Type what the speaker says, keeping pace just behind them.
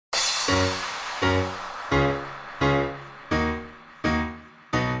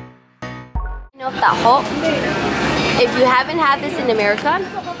Taho. If you haven't had this in America,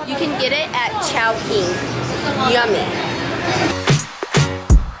 you can get it at Chow King. Yummy.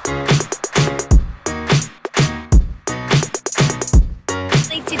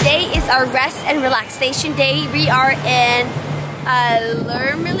 Today is our rest and relaxation day. We are in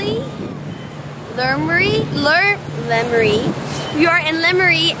Lemery. We are in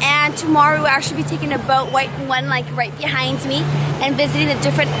Lemery, and tomorrow we'll actually be taking a boat, one like right behind me, and visiting the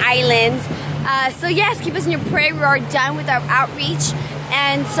different islands. So yes, keep us in your prayer. We are done with our outreach,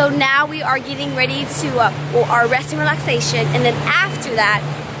 and so now we are getting ready to our rest and relaxation, and then after that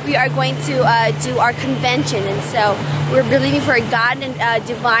we are going to do our convention, and so we're believing for a God and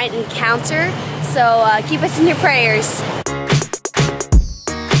divine encounter. So keep us in your prayers.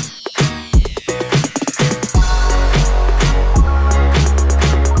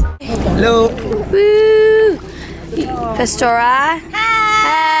 Hello. Woo! Pastora.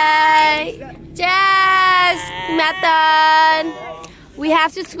 Hi. Jazz. Nathan. We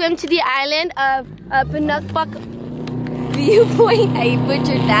have to swim to the island of Pinukbuk Viewpoint. I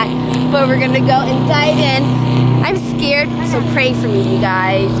butchered that, but we're gonna go and dive in. I'm scared, so pray for me, you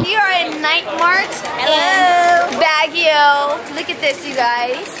guys. We are in Night Mart in Baguio. Look at this, you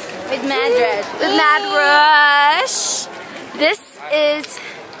guys. With Mad Rush. With Mad Rush. This is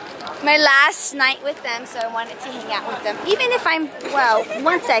my last night with them, so I wanted to hang out with them. Even if I'm, well,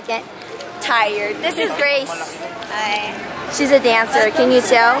 1 second, tired. This is Grace. Hi. She's a dancer, can you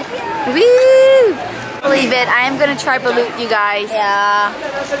tell? Woo! Believe it, I am gonna try balut, you guys. Yeah.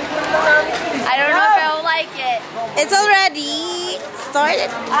 I don't know if I will like it. It's already started.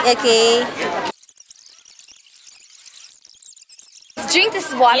 Okay. Drink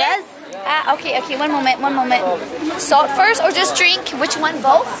this water? Yes. Okay, one moment. Salt first or just drink? Which one,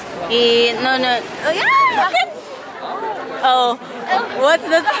 both? No. Oh, yeah. Oh. What's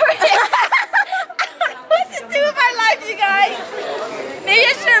the... I don't know what to do with my life, you guys. Maybe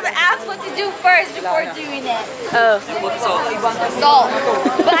I should have asked what to do first before doing it. Oh. Salt.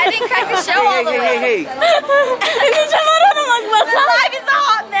 But I didn't crack the shell all the way. Hey. My life is a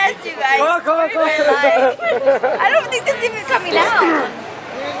hot mess, you guys. Go. I don't think this is even coming out.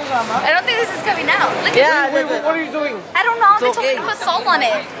 I don't think this is coming out. Look at Wait, what are you doing? I don't know. They told me to put salt on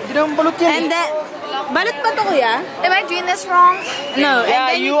it. And then, balut pa to, kuya? Am I doing this wrong? No.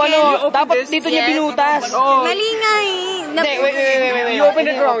 Yeah, and then you dapat dito niya binutas. Oh. Mali nga eh. Wait. You opened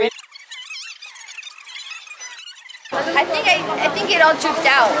it wrong. I think it all dripped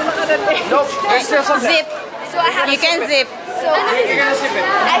out. Nope, there's still some Zip. So I have You can zip. So You're gonna sip it.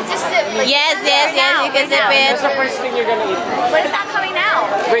 I just sip. Like, Yes, you can zip it. That's the first thing you're gonna eat. But it's not coming out.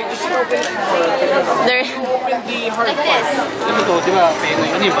 Wait, you should open it. There. Open the hard Like this.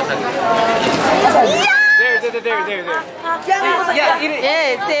 There. Yeah, eat it.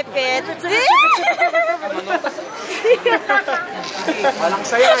 Yeah, zip it. Walang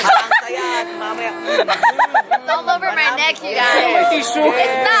sayan. It's all over my neck, you guys. Tissue.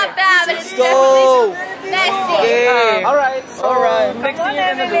 It's not bad, but it's Go. messy. Okay. Alright. Next thing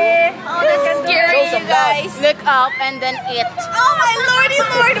you're gonna do. Oh, that's scary, you guys. Look up and then eat. Oh my lordy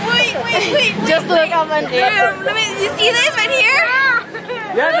lord! Wait. Just look up and eat. Let me. You see this right here?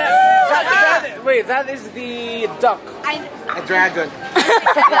 Yeah, wait, that is the duck. A dragon.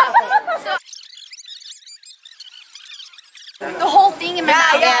 So, the whole thing in my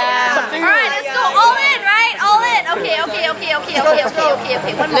mouth. Yeah. All right, let's go all in, right? All in. Okay. 1 Look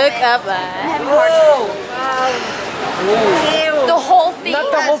moment. up. The whole thing.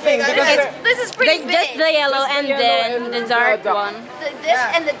 Not the whole thing. This is pretty big. Just the yellow and then the dark one. This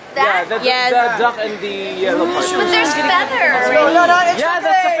and that. The duck and the yellow part. But there's feathers. Yeah,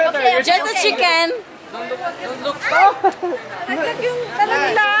 that's the feather. Okay, Just a chicken. No,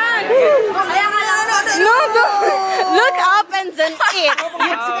 look up and then eat.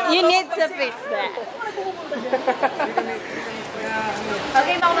 You need to fix that.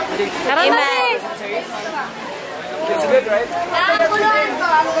 Okay, Mama. Amen. It's good, right?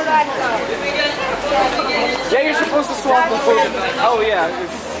 Yeah, you're supposed to swap the food. Oh yeah,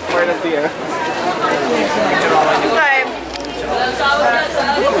 it's part of the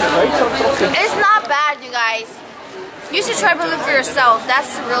It's not bad, you guys. You should try balut for yourself.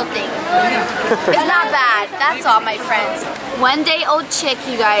 That's the real thing. It's not bad. That's all, my friends. 1 day old chick,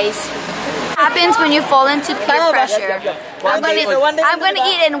 you guys. Happens when you fall into peer pressure. I'm gonna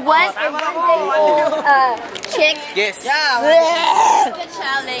eat in one day old chick. Yes. Good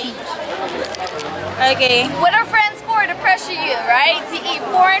challenge. Okay. What are friends for? for to pressure you, right? To eat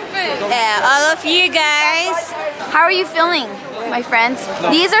foreign food. Yeah, all of you guys. How are you feeling, my friends?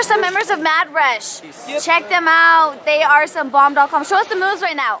 These are some members of Mad Rush. Check them out. They are some bomb.com. Show us the moves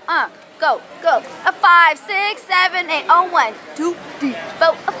right now. Go, go. A 5, 6, 7, 8. Oh, 1, 2, 3,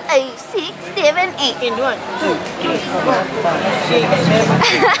 4, 5, 6, 7, 8.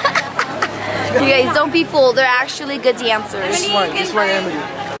 You guys, don't be fooled. They're actually good dancers. This one, Emily.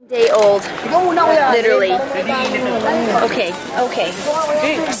 Day old, literally. Okay, okay.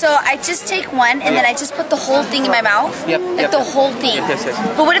 So I just take one and then I just put the whole thing in my mouth? Like the whole thing. Yes.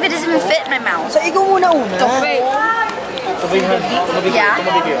 But what if it doesn't even fit in my mouth? The whole... Yeah?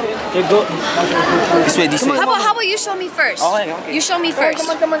 This way, this way. How about you show me first? Okay. You show me first.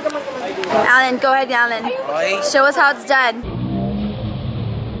 Come on. Alan, go ahead, Alan. Okay. Show us how it's done.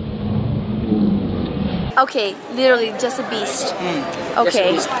 Okay, literally just a beast.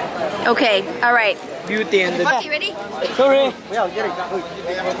 Okay. Okay, alright. Beauty and the... Okay, ready? Sorry.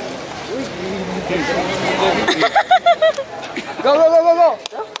 Go.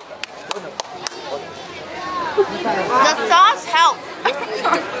 The sauce helps.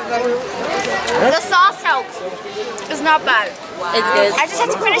 The sauce helps. It's not bad. It's good. I just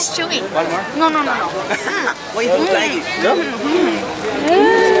have to finish chewing. One more? No. Why you don't like it? No?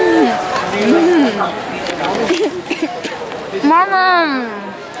 Mama.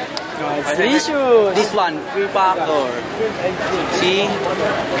 This one, free pack or... See?